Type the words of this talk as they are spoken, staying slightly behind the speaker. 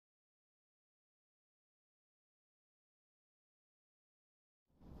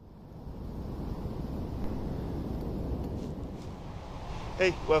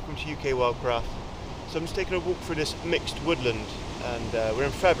Hey, welcome to UK Wildcraft. So I'm just taking a walk through this mixed woodland, and we're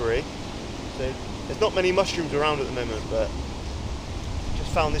in February, so there's not many mushrooms around at the moment, but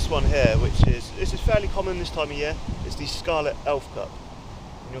just found this one here, this is fairly common this time of year. It's the Scarlet Elf Cup,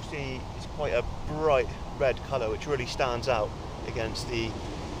 and you'll see it's quite a bright red colour, which really stands out against the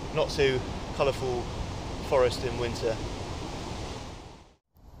not so colourful forest in winter.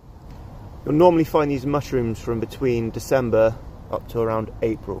 You'll normally find these mushrooms from between December up to around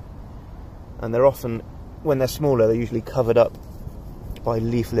April, and they're often, when they're smaller, they're usually covered up by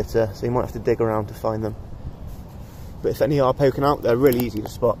leaf litter, so you might have to dig around to find them. But if any are poking out, they're really easy to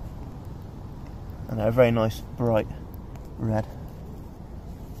spot, and they're a very nice bright red.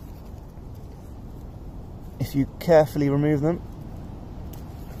 If you carefully remove them,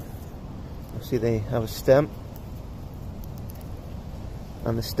 you'll see they have a stem,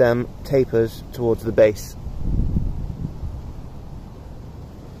 and the stem tapers towards the base.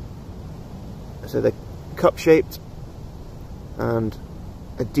 So they're cup shaped and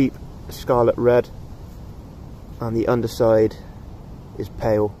a deep scarlet red, and the underside is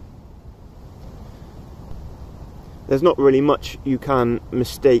pale. There's not really much you can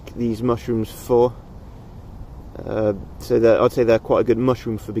mistake these mushrooms for, so I'd say they're quite a good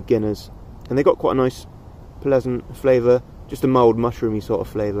mushroom for beginners, and they've got quite a nice pleasant flavour, just a mild mushroomy sort of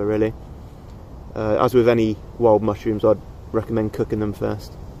flavour really. As with any wild mushrooms, I'd recommend cooking them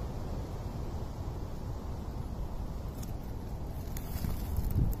first.